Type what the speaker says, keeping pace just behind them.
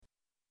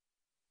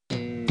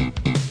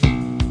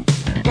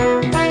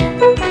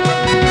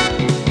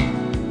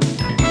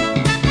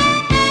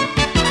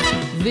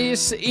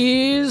This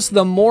is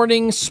the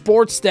Morning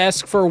Sports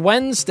Desk for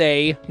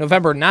Wednesday,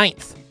 November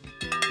 9th.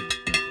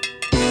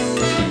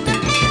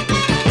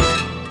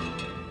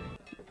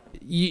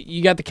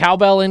 You got the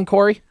cowbell in,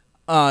 Corey?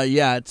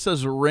 Yeah, it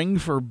says ring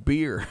for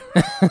beer.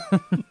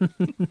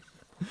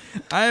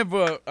 I have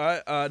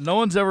no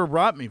one's ever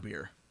brought me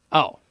beer.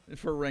 Oh.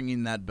 For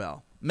ringing that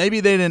bell. Maybe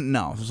they didn't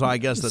know, so I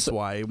guess that's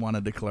why I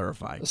wanted to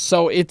clarify.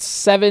 So it's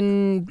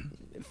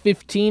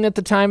 7:15 at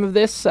the time of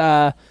this.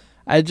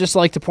 I'd just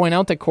like to point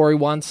out that Corey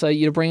wants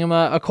you to bring him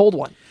a cold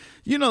one.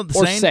 You know the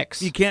or saying,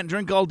 6. You can't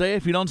drink all day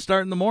if you don't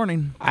start in the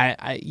morning.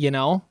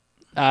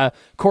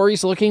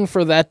 Corey's looking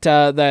for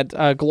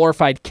that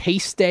glorified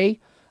case day,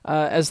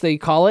 as they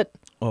call it.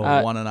 Oh,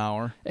 1 an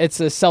hour. It's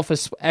as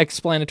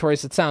self-explanatory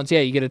as it sounds.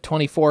 Yeah, you get a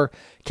 24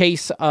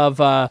 case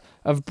of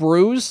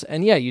brews,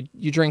 and yeah,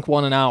 you drink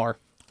 1 an hour.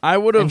 I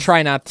would have and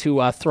try not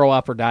to throw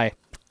up or die.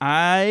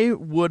 I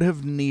would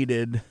have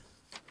needed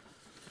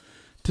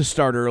to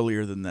start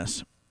earlier than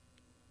this.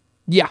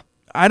 Yeah,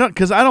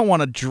 because I don't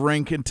want to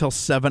drink until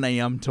 7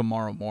 a.m.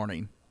 tomorrow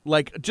morning.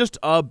 Like just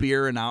a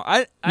beer an hour.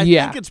 I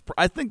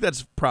think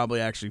that's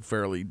probably actually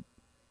fairly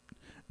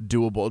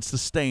doable. It's the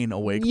staying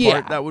awake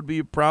part that would be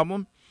a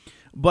problem.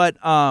 But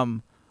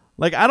I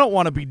don't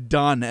want to be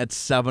done at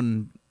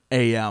 7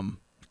 a.m.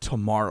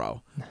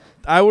 tomorrow.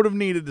 I would have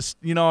needed to,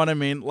 you know what I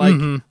mean?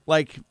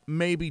 Like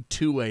maybe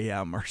 2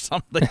 a.m. or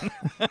something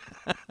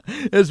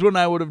is when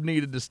I would have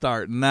needed to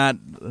start. And that,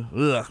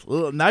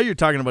 now you're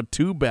talking about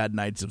 2 bad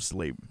nights of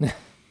sleep.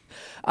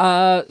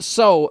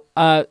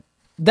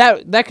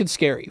 That could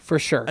scare you for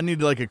sure. I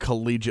need like a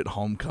collegiate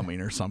homecoming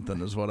or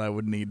something is what I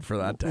would need for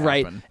that to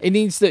right. happen.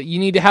 You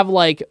need to have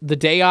like the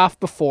day off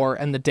before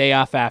and the day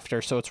off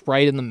after, so it's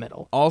right in the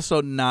middle.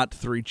 Also, not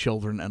 3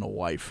 children and a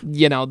wife.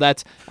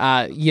 That's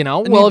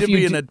if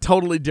be in a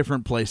totally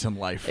different place in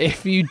life.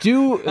 If you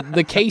do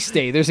the case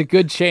day, there's a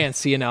good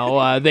chance you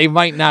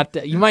might not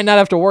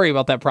have to worry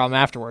about that problem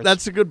afterwards.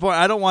 That's a good point.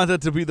 I don't want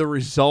that to be the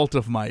result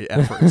of my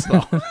efforts,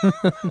 though.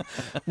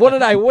 What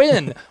did I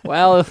win?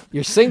 Well,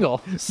 you're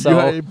single,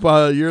 so.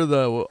 You're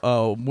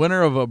the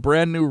winner of a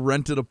brand new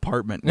rented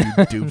apartment, you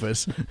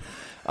doofus.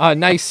 A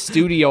nice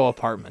studio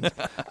apartment.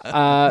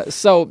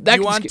 So that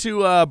you want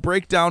to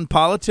break down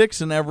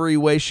politics in every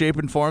way, shape,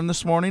 and form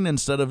this morning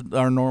instead of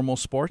our normal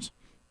sports?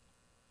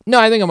 No,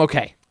 I think I'm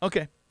okay.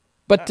 Okay.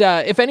 But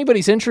if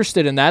anybody's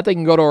interested in that, they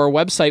can go to our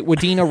website,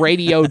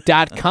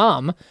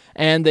 wadinaradio.com,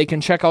 and they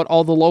can check out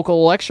all the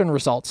local election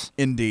results.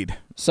 Indeed.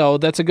 So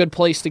that's a good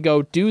place to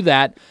go do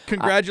that.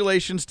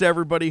 Congratulations to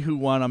everybody who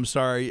won. I'm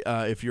sorry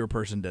if your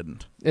person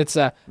didn't. It's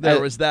there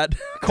was that.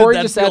 Corey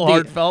that just feel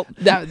had heartfelt.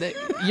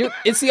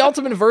 It's the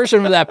ultimate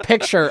version of that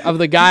picture of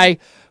the guy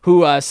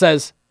who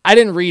says, "I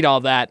didn't read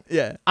all that.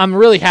 Yeah, I'm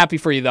really happy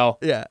for you though."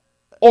 Yeah.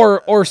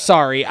 Or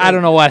sorry, I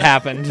don't know what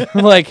happened.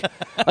 like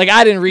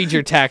I didn't read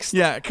your text.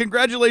 Yeah,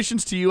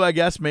 congratulations to you, I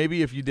guess,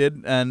 maybe if you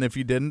did, and if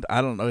you didn't,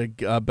 I don't know,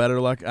 better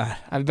luck.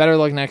 Better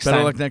luck next time.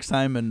 Better luck next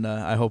time, and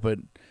I hope it,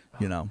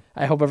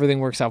 I hope everything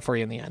works out for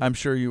you in the end. I'm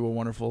sure you were a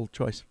wonderful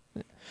choice.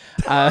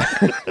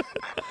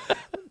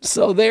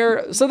 So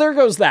there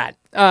goes that.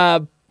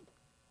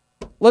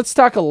 Let's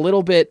talk a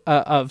little bit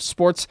of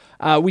sports.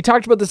 We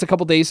talked about this a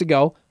couple days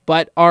ago,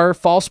 but our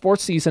fall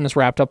sports season is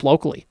wrapped up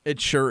locally.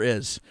 It sure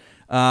is.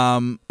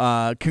 Well,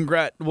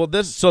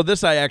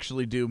 this I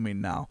actually do mean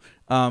now.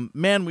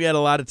 Man, we had a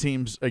lot of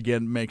teams,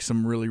 again, make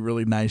some really,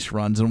 really nice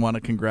runs and want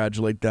to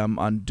congratulate them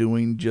on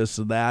doing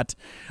just that.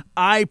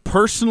 I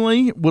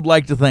personally would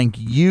like to thank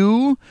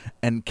you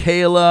and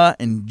Kayla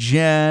and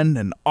Jen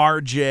and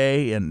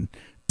RJ and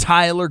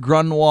Tyler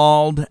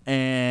Grunwald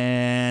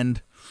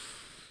and...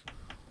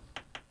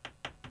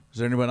 Is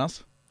there anyone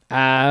else?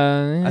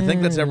 I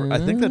think that's everyone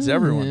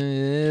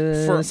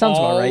for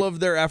all right. of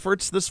their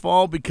efforts this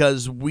fall,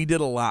 because we did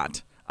a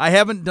lot. I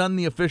haven't done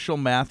the official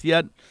math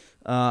yet.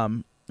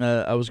 I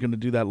was going to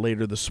do that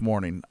later this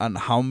morning on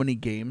how many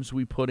games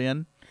we put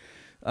in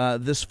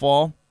this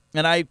fall,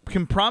 and I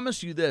can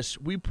promise you this: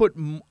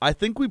 I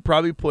think we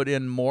probably put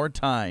in more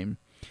time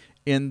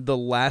in the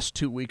last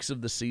 2 weeks of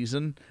the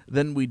season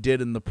than we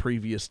did in the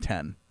previous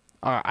 10.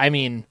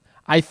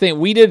 I think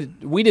we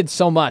did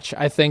so much.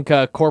 I think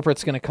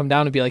corporate's going to come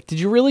down and be like, "Did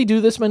you really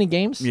do this many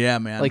games?" Yeah,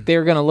 man. Like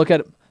they're going to look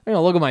at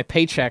my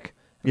paycheck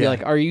and be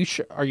like, "Are you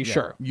sure? Are you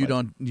sure?"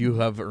 You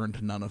have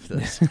earned none of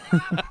this.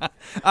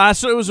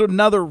 So it was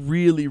another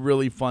really,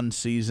 really fun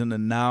season,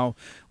 and now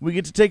we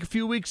get to take a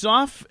few weeks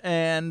off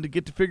and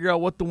get to figure out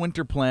what the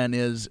winter plan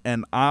is.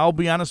 And I'll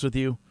be honest with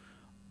you,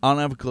 I don't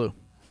have a clue.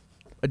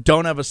 I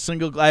don't have a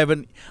single. I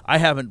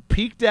haven't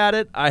peeked at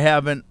it. I'd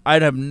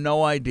have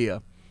no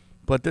idea.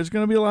 But there's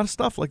going to be a lot of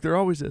stuff, like there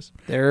always is.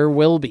 There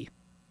will be.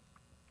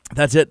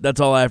 That's it. That's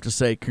all I have to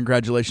say.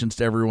 Congratulations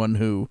to everyone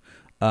who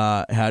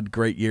had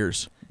great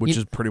years, which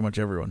is pretty much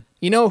everyone.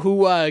 You know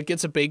who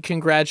gets a big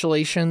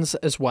congratulations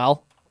as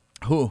well?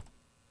 Who?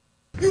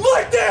 You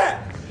like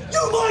that?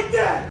 You like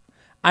that?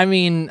 I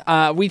mean,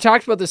 we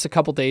talked about this a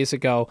couple days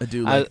ago. I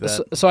do like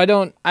that. So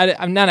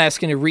I'm not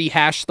asking to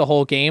rehash the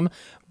whole game,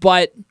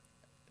 but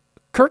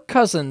Kirk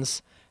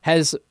Cousins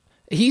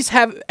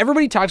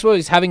everybody talks about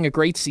he's having a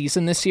great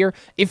season this year.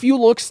 If you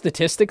look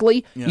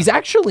statistically, he's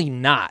actually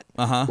not.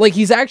 Like,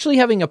 he's actually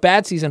having a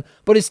bad season,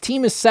 but his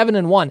team is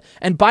 7-1.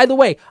 And by the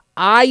way,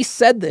 I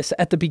said this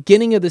at the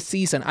beginning of the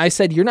season. I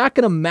said, you're not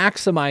going to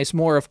maximize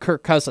more of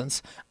Kirk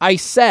Cousins. I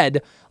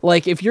said,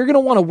 like, if you're going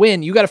to want to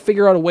win, you got to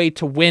figure out a way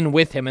to win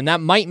with him. And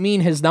that might mean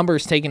his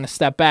numbers taking a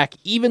step back,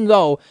 even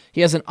though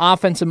he has an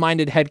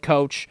offensive-minded head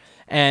coach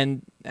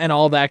and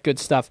all that good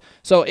stuff.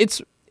 So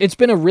it's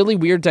been a really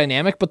weird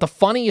dynamic, but the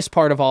funniest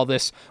part of all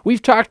this,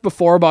 we've talked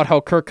before about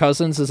how Kirk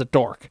Cousins is a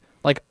dork,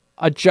 like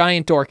a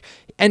giant dork,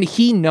 and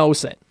he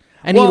knows it.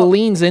 And he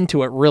leans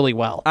into it really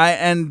well.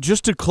 And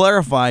just to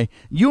clarify,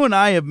 you and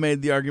I have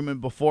made the argument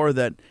before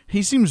that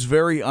he seems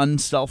very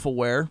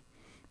unself-aware.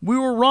 We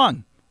were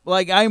wrong.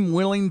 Like, I'm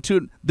willing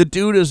to... The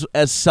dude is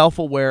as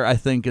self-aware, I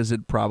think, as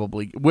it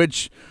probably...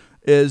 Which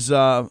is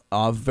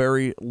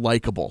very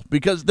likable.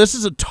 Because this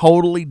is a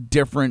totally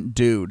different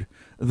dude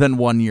than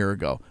 1 year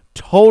ago.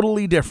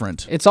 Totally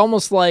different. It's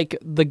almost like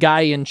the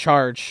guy in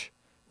charge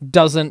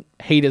doesn't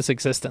hate his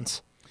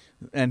existence.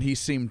 And he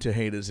seemed to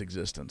hate his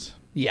existence.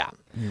 Yeah.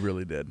 He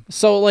really did.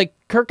 So, like,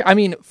 Kirk, I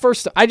mean,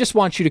 first, I just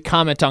want you to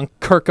comment on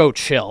Kirk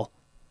O'Chill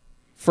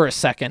for a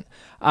second.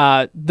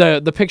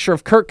 The picture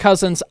of Kirk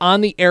Cousins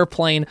on the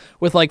airplane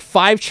with, like,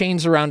 5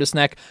 chains around his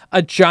neck,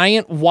 a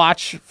giant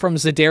watch from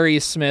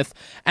Zadarius Smith,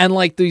 and,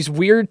 like, these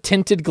weird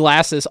tinted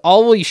glasses,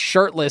 always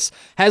shirtless,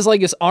 has,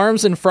 like, his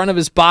arms in front of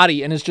his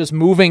body and is just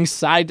moving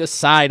side to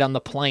side on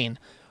the plane.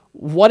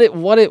 What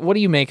do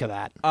you make of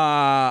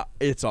that?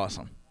 It's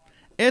awesome.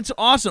 It's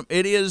awesome.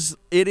 It is,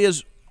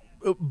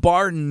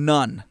 bar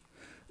none,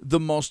 the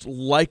most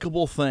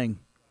likable thing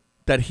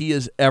that he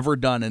has ever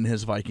done in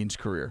his Vikings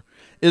career.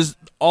 Is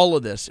all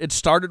of this. It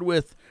started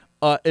with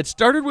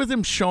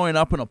him showing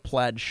up in a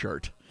plaid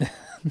shirt.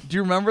 Do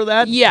you remember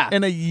that? Yeah.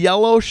 In a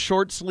yellow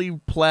short sleeve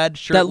plaid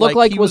shirt that looked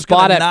like he was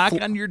gonna bought at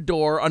knock on your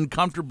door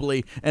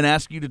uncomfortably and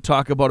ask you to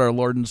talk about our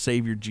Lord and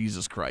Savior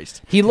Jesus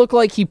Christ. He looked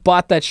like he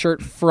bought that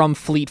shirt from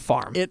Fleet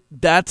Farm.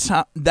 That's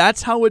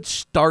how it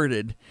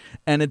started,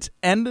 and it's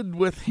ended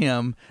with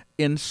him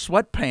in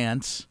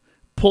sweatpants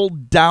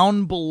pulled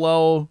down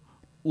below,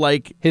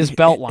 like, his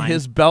belt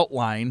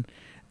line,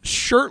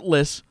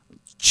 shirtless,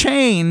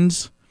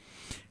 chains,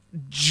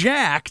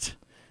 jacked,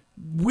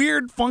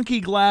 weird,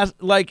 funky glass.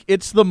 Like,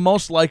 it's the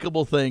most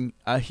likable thing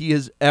he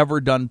has ever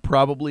done,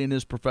 probably in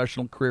his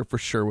professional career, for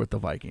sure, with the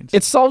Vikings.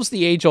 It solves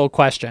the age-old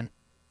question.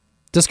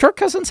 Does Kirk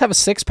Cousins have a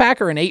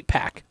 6-pack or an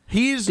 8-pack?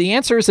 The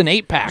answer is an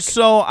 8-pack.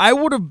 So I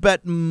would have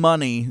bet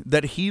money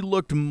that he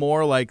looked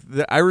more like...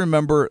 I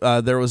remember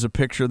there was a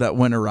picture that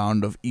went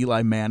around of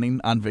Eli Manning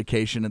on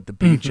vacation at the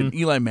beach, and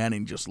Eli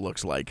Manning just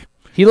looks like...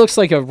 He looks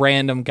like a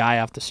random guy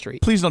off the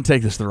street. Please don't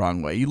take this the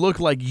wrong way. You look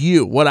like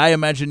what I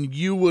imagine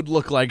you would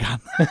look like.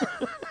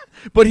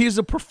 But he's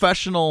a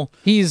professional,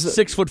 he's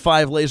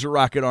 6'5" laser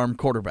rocket arm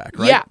quarterback,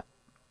 right? Yeah.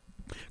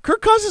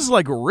 Kirk Cousins is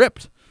like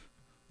ripped.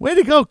 Way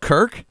to go,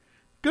 Kirk.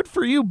 Good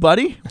for you,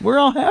 buddy. We're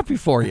all happy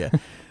for you.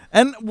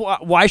 And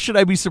why should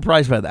I be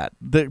surprised by that?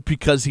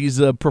 Because he's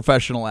a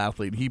professional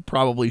athlete. He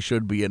probably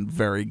should be in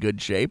very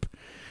good shape.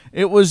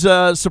 It was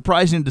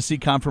surprising to see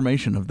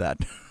confirmation of that.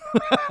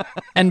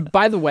 And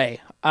by the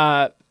way,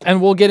 and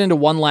we'll get into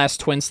one last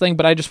Twins thing,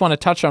 but I just want to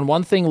touch on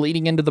one thing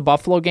leading into the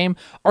Buffalo game.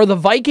 Are the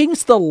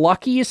Vikings the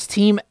luckiest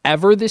team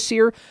ever this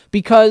year?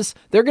 Because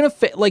they're going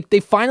to they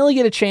finally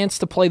get a chance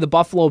to play the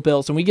Buffalo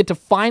Bills, and we get to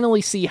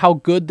finally see how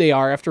good they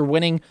are after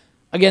winning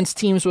against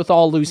teams with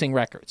all losing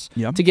records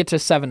to get to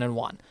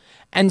 7-1.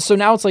 And so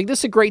now it's like, this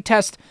is a great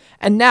test.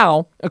 And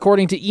now,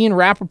 according to Ian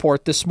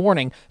Rappaport this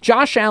morning,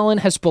 Josh Allen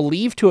has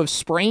believed to have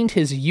sprained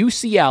his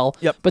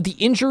UCL, but the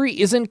injury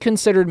isn't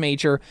considered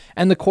major,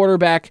 and the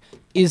quarterback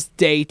is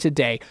day to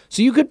day.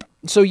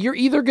 So you're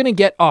either going to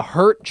get a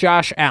hurt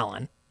Josh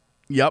Allen,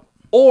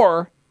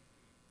 or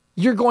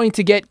you're going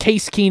to get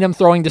Case Keenum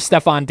throwing to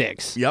Stephon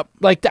Diggs.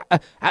 Like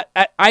that.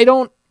 I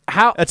don't.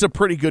 That's a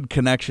pretty good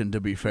connection,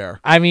 to be fair.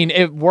 I mean,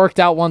 it worked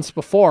out once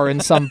before in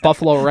some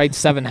Buffalo Right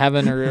 7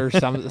 heaven or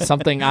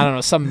something. I don't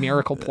know, some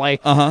miracle play.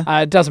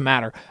 It doesn't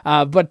matter.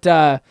 But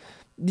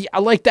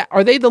like that,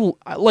 are they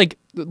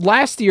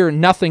last year?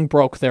 Nothing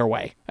broke their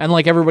way, and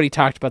like everybody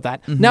talked about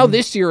that. Now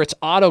this year, it's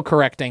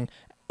auto-correcting,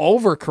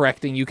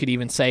 overcorrecting, you could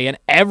even say, and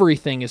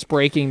everything is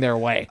breaking their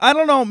way. I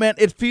don't know, man.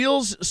 It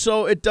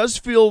does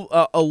feel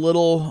a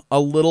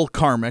little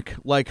karmic,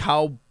 like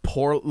how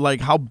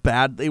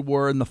bad they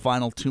were in the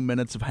final 2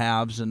 minutes of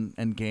halves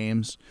and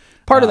games.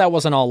 Part of that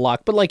wasn't all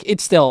luck, but like it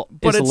still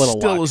is a little luck. But it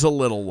still is a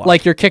little luck.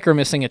 Like your kicker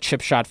missing a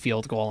chip shot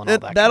field goal and all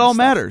that. That all stuff.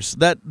 matters.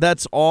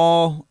 That's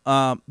all.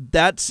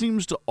 That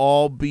seems to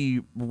all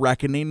be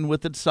reckoning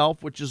with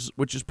itself, which is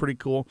pretty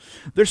cool.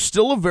 They're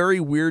still a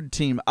very weird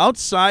team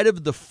outside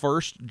of the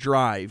first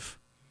drive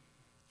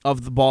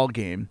of the ball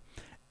game,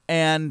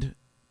 and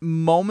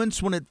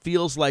moments when it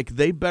feels like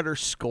they better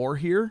score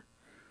here.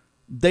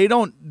 They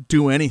don't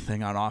do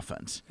anything on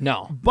offense.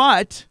 No.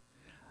 But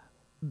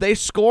they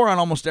score on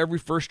almost every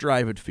first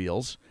drive, it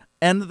feels.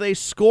 And they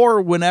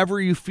score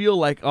whenever you feel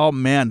like, oh,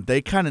 man,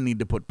 they kind of need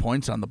to put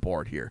points on the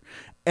board here.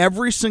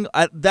 every single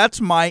that's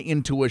my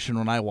intuition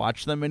when I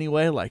watch them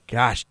anyway. Like,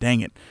 gosh,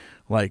 dang it,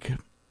 like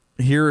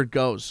here it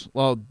goes.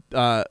 Well,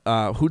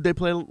 who'd they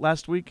play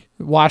last week?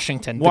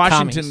 Washington.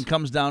 Washington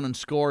comes down and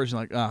scores.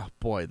 And like, oh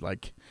boy,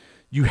 like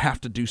you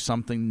have to do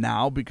something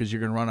now because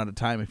you're going to run out of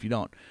time if you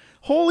don't.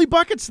 Holy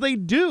buckets, they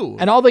do.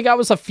 And all they got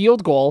was a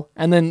field goal,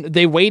 and then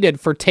they waited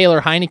for Taylor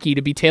Heineke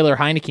to be Taylor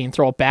Heineke and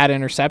throw a bad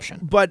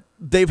interception. But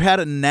they've had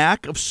a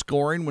knack of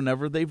scoring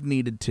whenever they've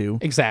needed to.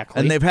 Exactly.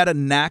 And they've had a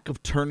knack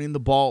of turning the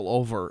ball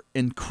over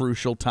in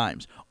crucial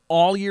times.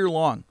 All year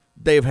long,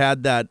 they've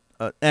had that.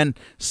 And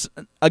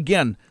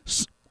again,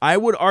 I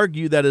would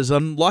argue that as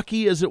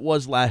unlucky as it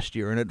was last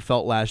year, and it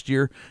felt last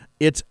year,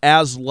 it's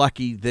as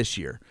lucky this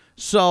year.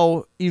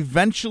 So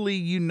eventually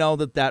you know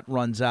that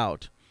runs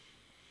out.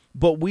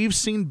 But we've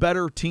seen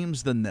better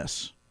teams than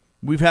this.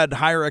 We've had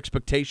higher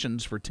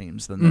expectations for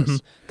teams than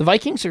this. The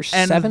Vikings are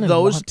 7-1. And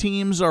those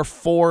teams are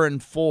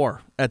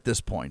 4-4 at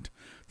this point.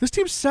 This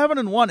team's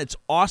 7-1. It's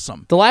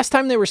awesome. The last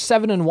time they were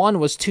 7-1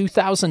 was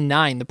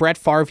 2009, the Brett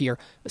Favre year.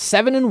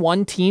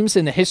 7-1 teams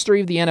in the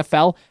history of the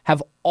NFL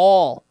have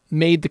all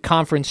made the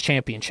conference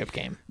championship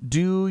game.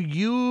 Do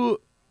you?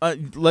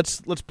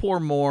 Let's pour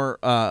more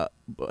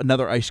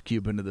another ice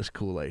cube into this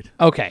Kool-Aid.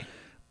 Okay.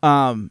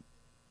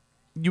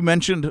 You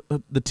mentioned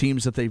the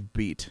teams that they've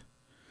beat.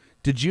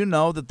 Did you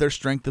know that their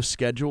strength of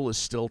schedule is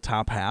still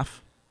top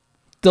half?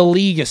 The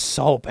league is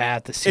so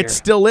bad this year. It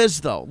still is,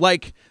 though.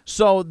 Like,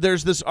 so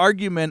there's this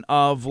argument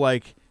of,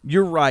 like,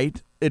 you're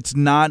right. It's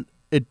not.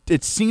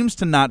 It seems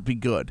to not be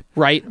good.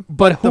 Right.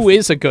 But who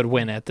is a good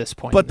win at this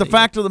point? But the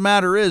fact of the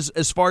matter is,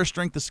 as far as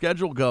strength of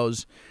schedule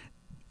goes,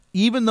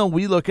 even though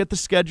we look at the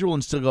schedule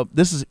and still go,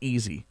 this is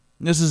easy.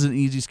 This is an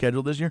easy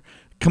schedule this year.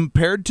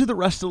 Compared to the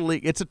rest of the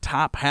league, it's a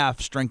top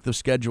half strength of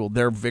schedule,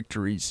 their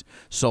victories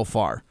so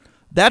far.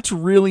 That's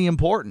really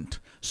important.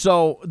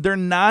 So they're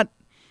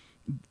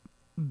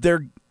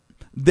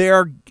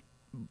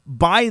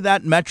by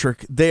that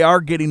metric, they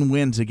are getting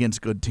wins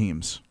against good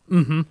teams.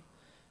 Mm-hmm.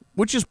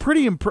 Which is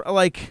pretty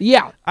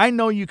yeah. I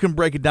know you can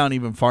break it down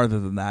even farther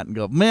than that and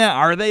go, man,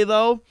 are they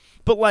though?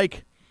 But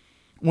like,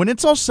 when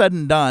it's all said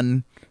and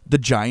done, the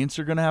Giants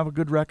are going to have a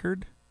good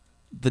record.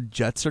 The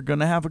Jets are going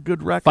to have a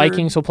good record.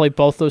 Vikings will play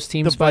both those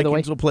teams, by the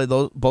way. The Vikings will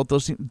play both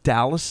those teams.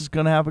 Dallas is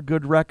going to have a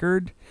good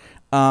record.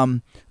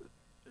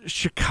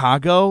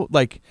 Chicago,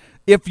 like,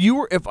 if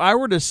I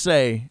were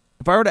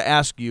to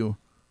ask you,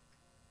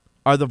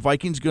 are the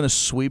Vikings going to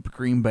sweep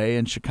Green Bay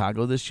and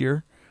Chicago this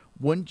year?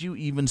 Wouldn't you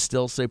even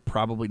still say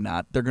probably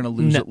not? They're going to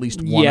lose at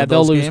least one of those games. Yeah,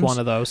 they'll lose one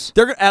of those.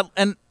 They're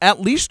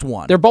at least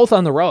one. They're both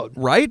on the road.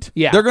 Right?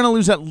 Yeah. They're going to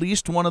lose at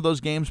least one of those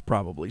games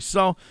probably.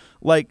 So,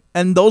 like,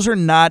 and those are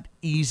not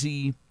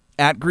easy.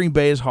 At Green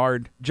Bay is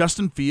hard.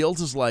 Justin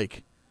Fields is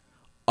like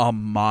a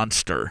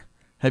monster.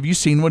 Have you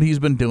seen what he's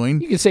been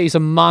doing? You could say he's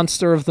a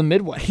monster of the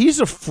Midway. He's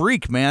a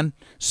freak, man.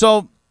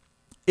 So,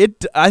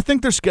 I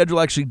think their schedule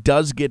actually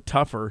does get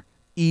tougher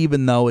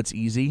even though it's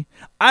easy.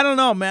 I don't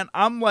know, man.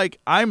 I'm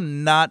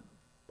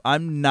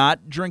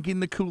not drinking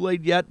the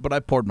Kool-Aid yet, but I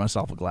poured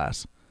myself a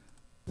glass.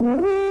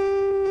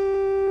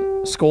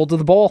 Skol to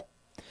the bowl.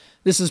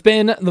 This has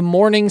been the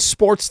Morning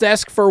Sports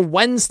Desk for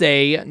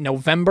Wednesday,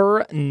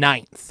 November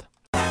 9th.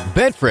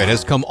 Betfred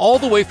has come all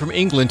the way from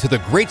England to the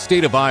great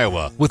state of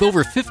Iowa. With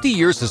over 50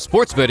 years of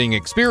sports betting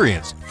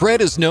experience, Fred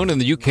is known in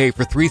the UK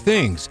for three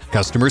things: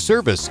 customer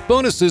service,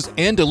 bonuses,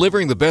 and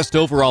delivering the best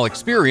overall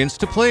experience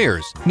to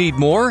players. Need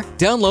more?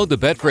 Download the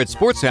Betfred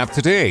Sports app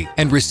today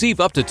and receive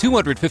up to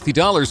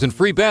 $250 in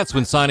free bets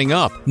when signing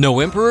up. No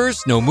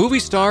emperors, no movie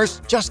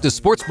stars, just a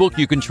sportsbook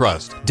you can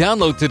trust.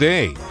 Download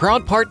today.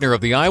 Proud partner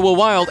of the Iowa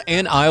Wild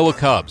and Iowa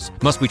Cubs.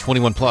 Must be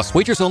 21 plus.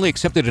 Wagers only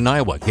accepted in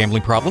Iowa.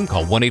 Gambling problem?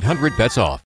 Call 1-800-BETS-OFF.